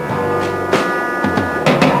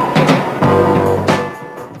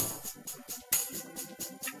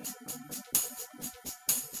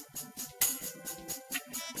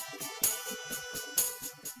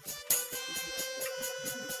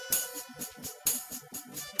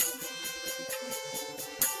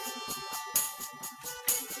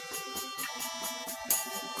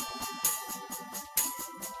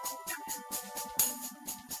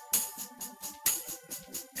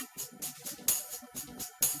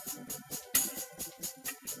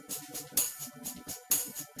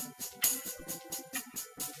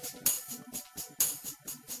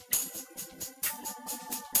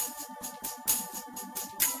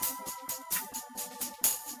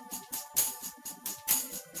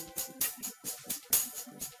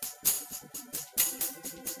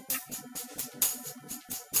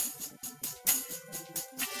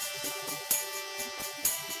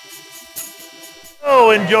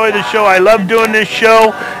 Oh, enjoy the show. I love doing this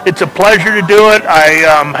show. It's a pleasure to do it. I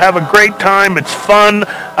have a great time. It's fun.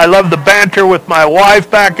 I love the banter with my wife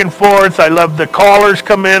back and forth. I love the callers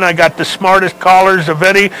come in. I got the smartest callers of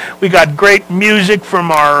any. We got great music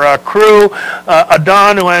from our crew.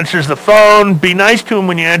 Adon, who answers the phone. Be nice to him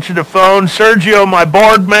when you answer the phone. Sergio, my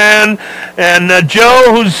board man. And Joe,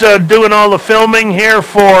 who's doing all the filming here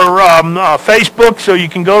for Facebook. So you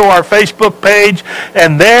can go to our Facebook page.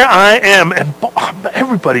 And there I am. And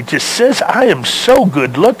everybody just says I am so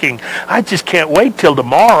good looking. I just can't wait till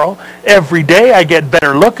tomorrow. Every day I get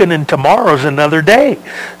better looking, and tomorrow's another day.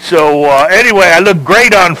 So anyway, I look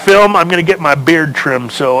great on film. I'm going to get my beard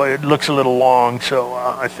trimmed so it looks a little long, so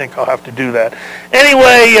I think I'll have to do that.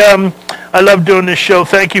 Anyway, I love doing this show.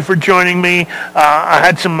 Thank you for joining me. I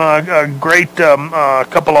had some great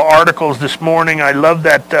couple of articles this morning. I love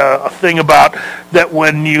that thing about that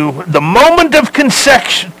when the moment of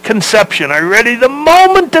conception, are you ready? The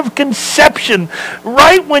moment of conception,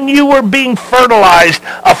 right when you were being fertilized,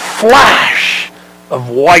 a flash of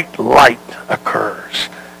white light occurs.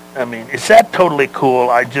 I mean, is that totally cool?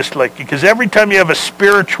 I just like, because every time you have a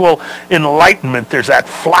spiritual enlightenment, there's that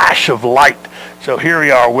flash of light. So here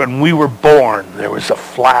we are. When we were born, there was a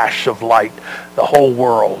flash of light. The whole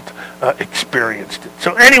world experienced it.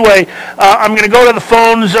 So anyway, I'm going to go to the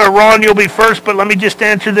phones. Ron, you'll be first, but let me just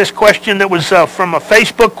answer this question that was from a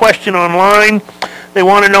Facebook question online. They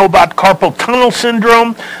want to know about carpal tunnel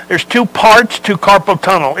syndrome. There's two parts to carpal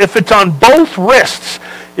tunnel. If it's on both wrists,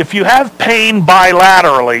 if you have pain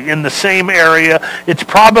bilaterally in the same area, it's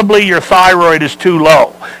probably your thyroid is too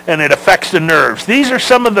low and it affects the nerves. These are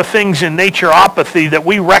some of the things in naturopathy that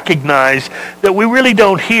we recognize that we really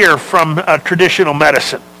don't hear from traditional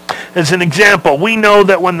medicine. As an example, we know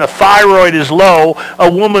that when the thyroid is low, a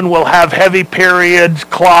woman will have heavy periods,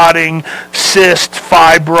 clotting, cysts,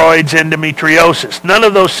 fibroids, endometriosis. None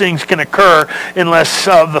of those things can occur unless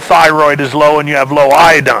the thyroid is low and you have low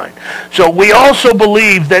iodine. So we also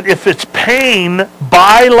believe that if it's pain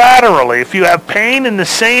bilaterally, if you have pain in the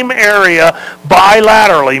same area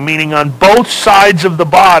bilaterally, meaning on both sides of the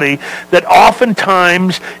body, that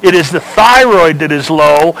oftentimes it is the thyroid that is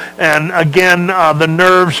low, and again, the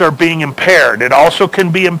nerves are being impaired. It also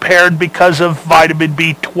can be impaired because of vitamin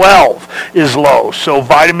B12 is low. So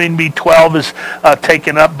vitamin B12 is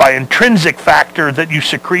taken up by intrinsic factor that you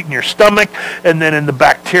secrete in your stomach, and then in the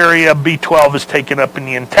bacteria, B12 is taken up in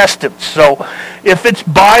the intestines. So if it's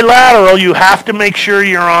bilateral, you have to make sure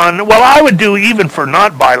you're on, well, I would do even for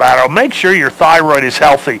not bilateral, make sure your thyroid is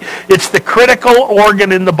healthy. It's the critical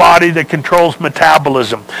organ in the body that controls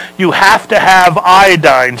metabolism. You have to have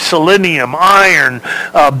iodine, selenium, iron,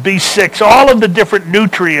 B6, all of the different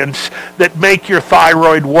nutrients that make your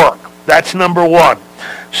thyroid work. That's number one.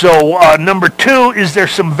 So number two is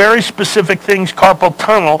there's some very specific things, carpal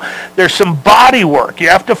tunnel. There's some body work. You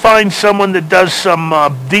have to find someone that does some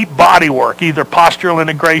deep body work, either postural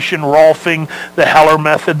integration, Rolfing, the Heller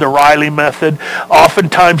method, the Riley method.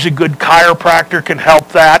 Oftentimes a good chiropractor can help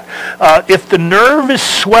that. If the nerve is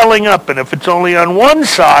swelling up, and if it's only on one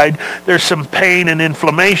side, there's some pain and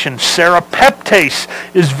inflammation.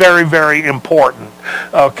 Serapeptase is very, very important.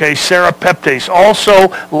 Okay, serapeptase. Also,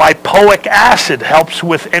 lipoic acid helps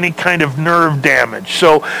with any kind of nerve damage.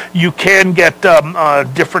 So you can get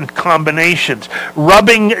different combinations.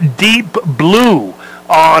 Rubbing deep blue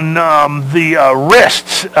on the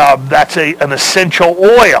wrists, that's an essential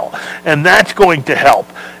oil, and that's going to help.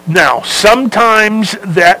 Now, sometimes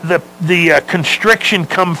that the constriction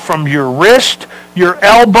comes from your wrist, your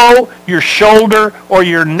elbow, your shoulder, or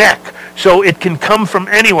your neck. So it can come from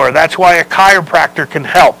anywhere. That's why a chiropractor can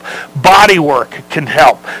help. Body work can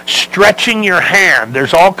help. Stretching your hand.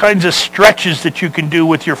 There's all kinds of stretches that you can do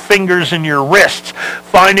with your fingers and your wrists.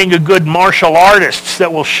 Finding a good martial artist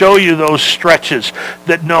that will show you those stretches,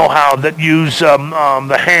 that know how, that use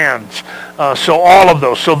the hands. So all of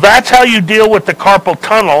those. So that's how you deal with the carpal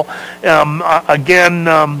tunnel.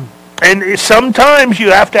 And sometimes you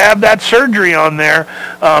have to have that surgery on there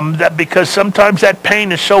because sometimes that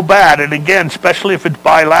pain is so bad. And again, especially if it's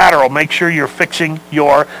bilateral, make sure you're fixing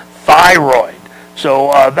your thyroid. So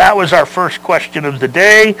that was our first question of the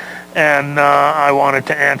day, and I wanted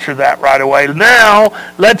to answer that right away. Now,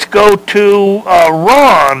 let's go to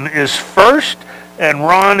Ron is first, and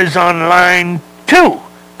Ron is on line 2.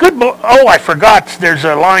 Oh, I forgot. There's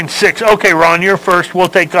a line 6. Okay, Ron, you're first. We'll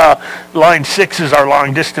take line 6 is our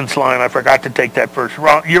long distance line. I forgot to take that first.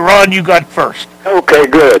 Ron, you got first. Okay,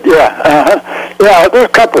 good. Yeah. Yeah, there's a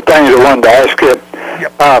couple of things I wanted to ask you.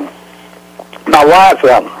 Yep. My wife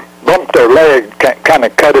bumped her leg, kind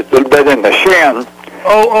of cut it a little bit in the shin,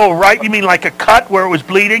 Oh, right. You mean like a cut where it was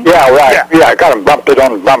bleeding? Yeah, right. Yeah, I got him bumped it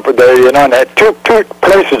on the bumper there, you know, and it took two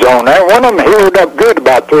places on there. One of them healed up good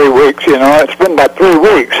about 3 weeks, you know. It's been about 3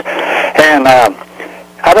 weeks. And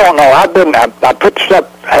I don't know. I put stuff,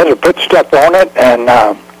 had to put stuff on it, and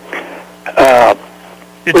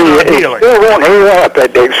it's not healing. It still won't heal up.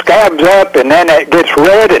 It scabs up, and then it gets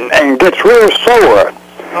red and gets real sore.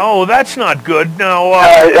 Oh, that's not good. Now,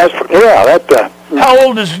 how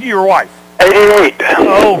old is your wife? 88.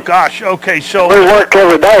 Oh, gosh. Okay, so... We work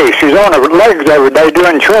every day. She's on her legs every day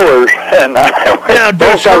doing chores. And now,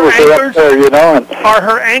 does her ankles, there, you know, and are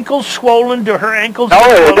her ankles swollen? Do her ankles... No,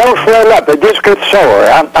 they don't swell up. They just get sore.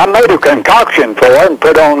 I made a concoction for her and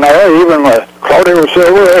put on there, even with colloidal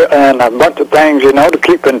silver and a bunch of things, you know, to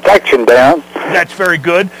keep infection down. That's very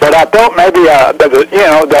good. But I thought maybe, you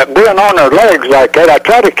know, that being on her legs like that, I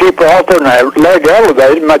try to keep her off her leg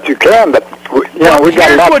elevated as much as you can, but, you know, we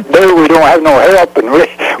got a lot to do. We don't have no help, and we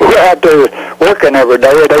have to working every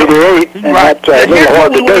day at 88, and right. That's a little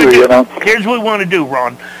hard to do, you know. Here's what we want to do,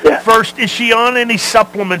 Ron. Yeah. First, is she on any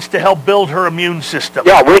supplements to help build her immune system?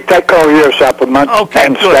 Yeah, we take all your supplements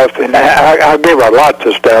and good. stuff, and I give her lots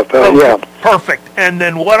of stuff, yeah. Perfect. And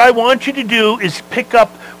then what I want you to do is pick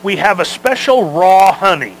up, we have a special raw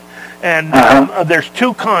honey. And there's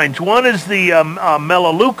two kinds. One is the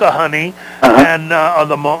Melaleuca honey, and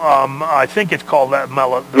I think it's called that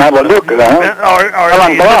Melaleuca,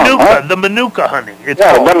 or the Manuka honey. It's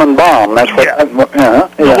lemon balm. That's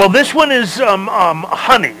what. Well, this one is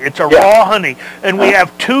honey. It's a raw honey, and we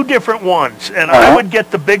have two different ones. And I would get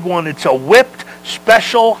the big one. It's a whipped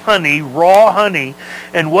special honey, raw honey,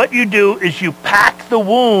 and what you do is you pack the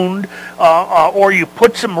wound, or you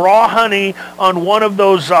put some raw honey on one of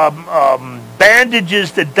those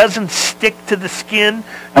bandages that doesn't stick to the skin,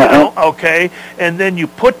 you know, okay, and then you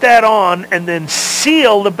put that on and then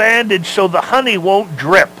seal the bandage so the honey won't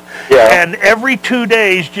drip. Yeah. And every 2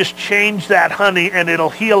 days, just change that honey, and it'll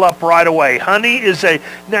heal up right away. Honey is a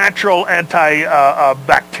natural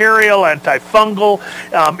antibacterial, antifungal.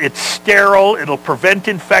 It's sterile. It'll prevent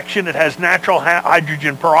infection. It has natural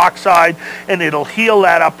hydrogen peroxide, and it'll heal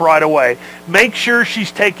that up right away. Make sure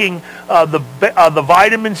she's taking the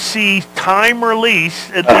vitamin C time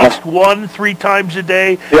release at least 1-3 times a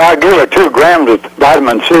day. Yeah, I give her 2 grams of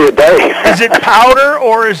vitamin C a day. Is it powder,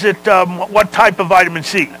 or is it what type of vitamin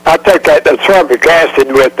C? I take that ascorbic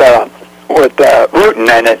acid with rutin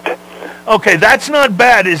in it. Okay, that's not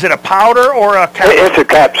bad. Is it a powder or a capsule? It's a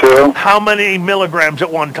capsule. How many milligrams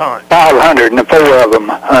at one time? 500, and 4 of them.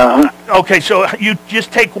 Okay, so you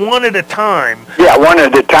just take one at a time. Yeah, one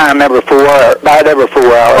at a time every 4 hours, about every 4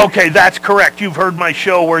 hours. Okay, that's correct. You've heard my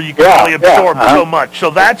show where you can only absorb so much. So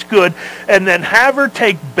that's good. And then have her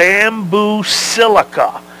take bamboo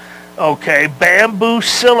silica. Okay, bamboo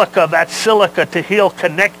silica, that's silica to heal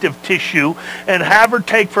connective tissue, and have her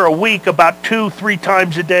take for a week about 2-3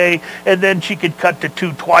 times a day, and then she could cut to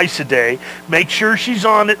 2 twice a day. Make sure she's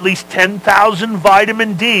on at least 10,000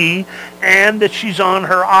 vitamin D, and that she's on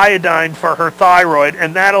her iodine for her thyroid,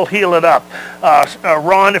 and that'll heal it up.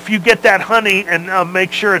 Ron, if you get that honey and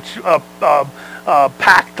make sure it's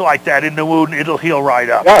packed like that in the wound, it'll heal right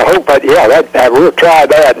up. I hope we'll try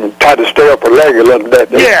that and try to stay up her leg a little bit.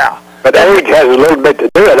 Yeah. But age has a little bit to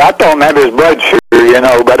do it. I thought maybe it's blood sugar, you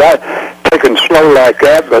know, but I taking slow like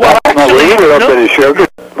that. But I don't know, we eat a little bit of sugar.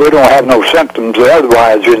 We don't have no symptoms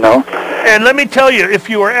otherwise, you know. And let me tell you, if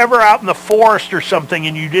you were ever out in the forest or something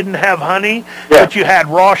and you didn't have honey, but you had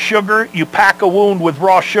raw sugar, you pack a wound with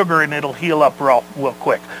raw sugar and it'll heal up real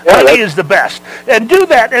quick. Yeah, honey is the best. And do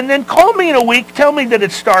that, and then call me in a week. Tell me that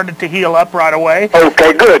it started to heal up right away.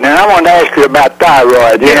 Okay, good. And I want to ask you about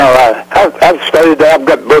thyroid. You know, I've studied that. I've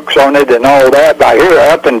got books on it and all that. I hear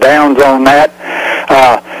up and downs on that.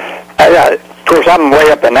 Of course, I'm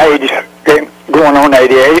way up in age, going on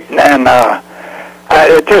 88, and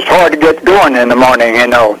it's just hard to get going in the morning, you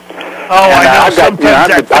know. Oh, and I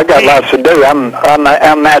know. I got lots to do. I'm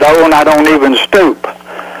that old, and I don't even stoop.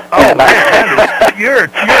 Oh, man, you're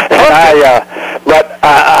but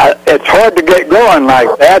it's hard to get going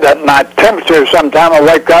like that. My temperature, sometimes I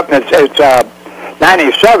wake up and it's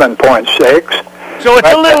 97.6. So it's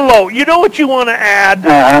a little low. You know what you want to add?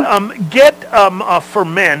 Get for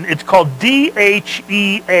men. It's called DHEA-M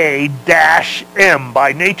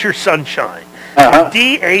by Nature Sunshine.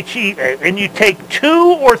 DHEA, and you take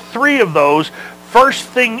 2 or 3 of those first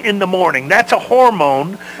thing in the morning. That's a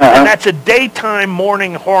hormone, and that's a daytime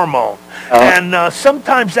morning hormone. And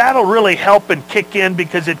sometimes that'll really help and kick in,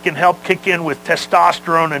 because it can help kick in with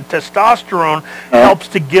testosterone, and testosterone helps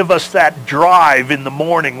to give us that drive in the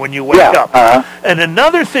morning when you wake up. And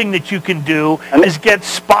another thing that you can do is get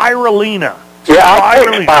spirulina. Yeah, I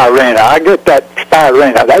take spirulina. I get that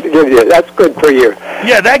spirulina. That's good for your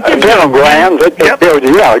that gives adrenal glands. It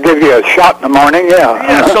gives you a shot in the morning.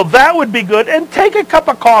 Yeah, so that would be good. And take a cup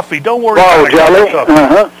of coffee. Don't worry about a jelly. Cup of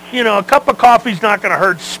coffee. You know, a cup of coffee's not going to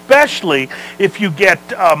hurt, especially if you get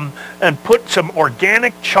and put some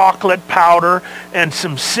organic chocolate powder and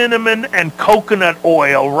some cinnamon and coconut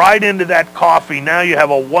oil right into that coffee. Now you have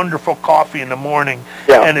a wonderful coffee in the morning,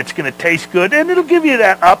 and it's going to taste good, and it'll give you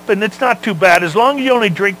that up, and it's not too bad. As long as you only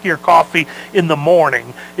drink your coffee in the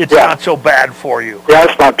morning, it's not so bad for you. Yeah,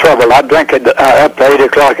 that's my trouble. I drink it up to 8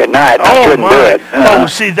 o'clock at night. I couldn't do it. Oh,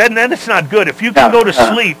 see, then it's not good. If you can go to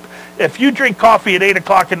sleep, if you drink coffee at 8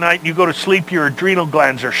 o'clock at night and you go to sleep, your adrenal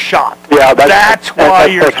glands are shot. Yeah, that's why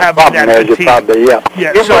you're having that fatigue.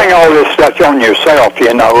 You bring all this stuff on yourself,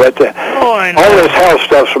 you know. I know. All this health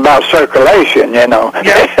stuff's about circulation, you know.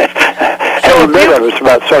 Every bit of it's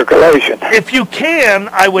about circulation. If you can,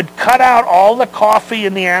 I would cut out all the coffee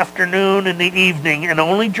in the afternoon and the evening and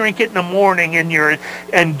only drink it in the morning, and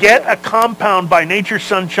get a compound by Nature's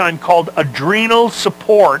Sunshine called Adrenal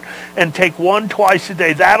Support and take one twice a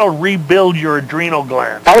day. That'll rebuild your adrenal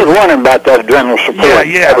glands. I was wondering about that adrenal support.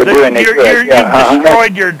 You've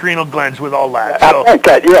destroyed your adrenal glands with all that. So. I think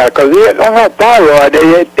that, because on that thyroid,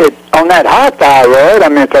 on that high thyroid, I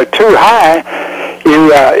mean, if they're too high,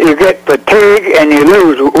 you get fatigue and you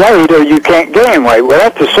lose weight or you can't gain weight. Well,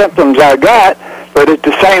 that's the symptoms I got. But at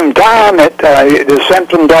the same time, the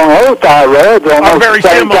symptoms on low thyroid are almost very the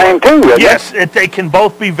same similar. thing too. Yes, they can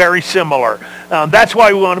both be very similar. That's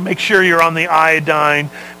why we want to make sure you're on the iodine.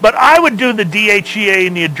 But I would do the DHEA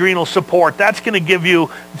and the adrenal support. That's going to give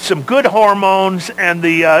you some good hormones, and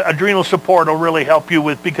the adrenal support will really help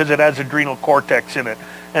you because it has adrenal cortex in it,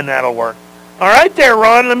 and that'll work. All right there,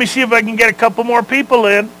 Ron. Let me see if I can get a couple more people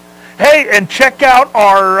in. Hey, and check out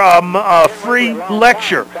our free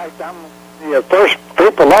lecture. The first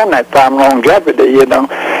people on that time longevity, you know,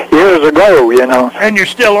 years ago, you know. And you're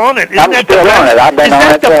still on it. I'm still on it. I've been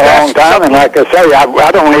on it for a long time, and like I say, we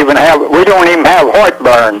don't even have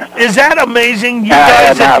heartburn. Is that amazing? You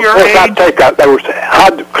guys at your age? I take those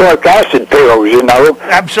hydrochloric acid pills, you know.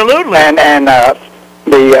 Absolutely. And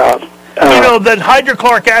you know, the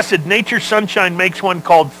hydrochloric acid, Nature's Sunshine makes one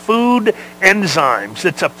called Food Enzymes.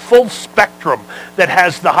 It's a full spectrum that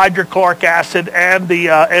has the hydrochloric acid and the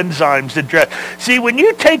enzymes. See, when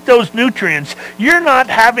you take those nutrients, you're not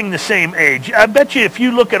having the same age. I bet you if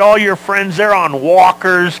you look at all your friends, they're on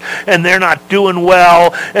walkers, and they're not doing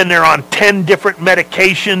well, and they're on 10 different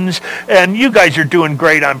medications, and you guys are doing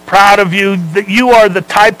great. I'm proud of you. That you are the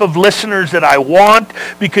type of listeners that I want,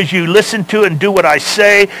 because you listen to and do what I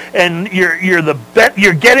say, and you're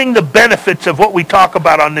getting the benefits of what we talk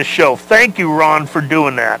about on this show. Thank you, Ron, for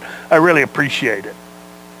doing that. I really appreciate it.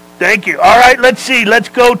 Thank you. All right, let's see. Let's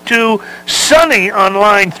go to Sonny on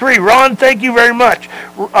line 3. Ron, thank you very much.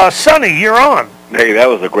 Sonny, you're on. Hey, that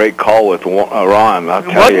was a great call with Ron. I'll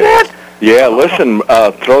tell Wasn't you. it? Yeah, listen,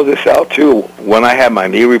 throw this out, too. When I had my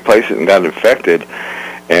knee replaced and got infected,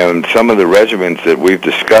 and some of the regimens that we've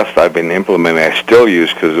discussed I've been implementing, I still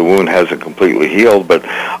use because the wound hasn't completely healed, but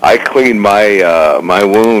I cleaned my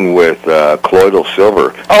wound with colloidal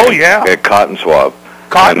silver. Oh, yeah. A cotton swab.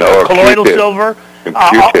 Colloidal silver.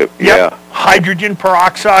 Q-tip, yeah. Hydrogen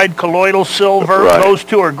peroxide, colloidal silver, those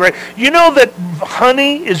two are great. You know that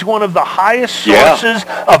honey is one of the highest sources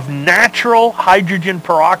of natural hydrogen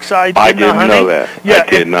peroxide in the honey? I didn't know that. Yeah, I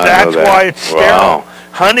did not know that. That's why it's sterile. Wow.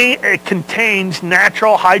 Honey, it contains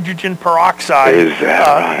natural hydrogen peroxide. Is that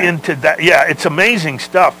right? Into that. Yeah, it's amazing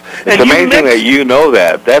stuff. It's amazing that you know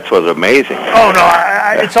that. That's what's amazing. Oh, no,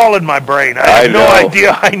 it's all in my brain. I have no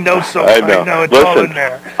idea. I know so much. I know it's all in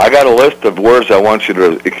there. I got a list of words I want you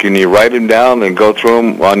to, can you write them down and go through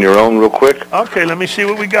them on your own real quick? Okay, let me see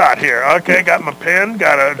what we got here. Okay, got my pen,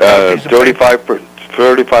 got a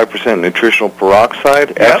 35% nutritional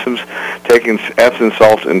peroxide, taking Epsom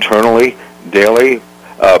salts internally daily.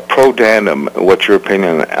 Prodanum, what's your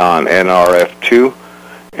opinion on NRF2?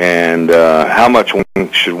 And how much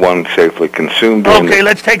should one safely consume? Okay,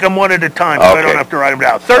 let's take them one at a time so I don't have to write them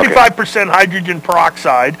down. 35% hydrogen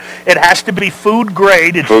peroxide. It has to be food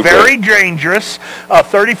grade. It's very dangerous.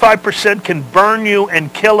 35% can burn you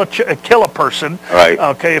and kill a person. Right.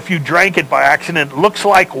 Okay, if you drank it by accident. It looks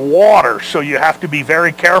like water, so you have to be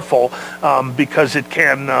very careful because it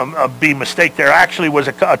can be mistake. There actually was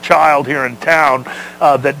a child here in town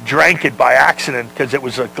that drank it by accident because it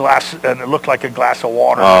was a glass and it looked like a glass of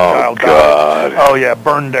water. Oh, God. Oh, yeah. yeah,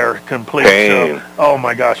 burned there complete. Pain. So, oh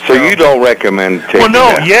my gosh. So you don't recommend taking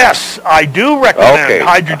that? Yes, I do recommend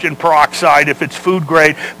hydrogen peroxide if it's food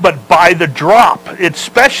grade, but by the drop,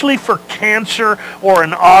 especially for cancer or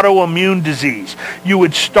an autoimmune disease. You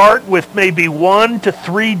would start with maybe 1 to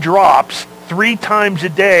 3 drops 3 times a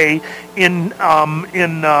day in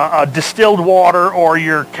distilled water or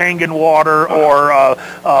your Kangen water or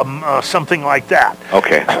something like that.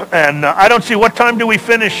 Okay. And I don't see, what time do we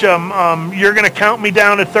finish? You're going to count me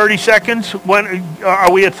down at 30 seconds? When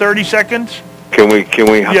are we at 30 seconds? Can we?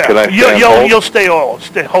 Yeah. Can I stand hold? You'll stay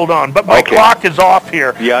hold on. But my clock is off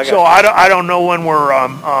here, I don't know when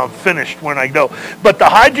we're finished when I go. But the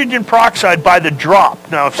hydrogen peroxide by the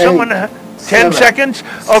drop. Now, if someone 10 seconds.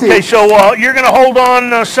 Okay, so you're going to hold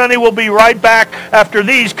on, Sonny. We'll be right back after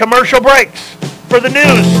these commercial breaks for the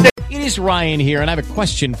news. It is Ryan here, and I have a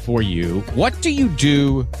question for you. What do you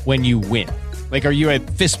do when you win? Like, are you a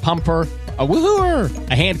fist pumper, a woohooer,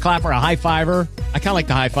 a hand clapper, a high fiver? I kind of like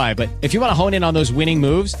the high five, but if you want to hone in on those winning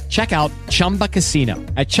moves, check out Chumba Casino.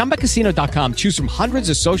 At ChumbaCasino.com, choose from hundreds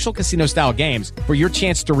of social casino-style games for your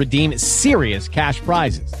chance to redeem serious cash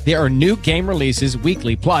prizes. There are new game releases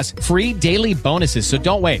weekly, plus free daily bonuses, so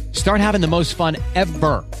don't wait. Start having the most fun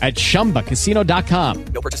ever at ChumbaCasino.com.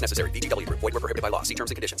 No purchase necessary. VGW. Void where prohibited by law. See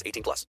terms and conditions. 18+.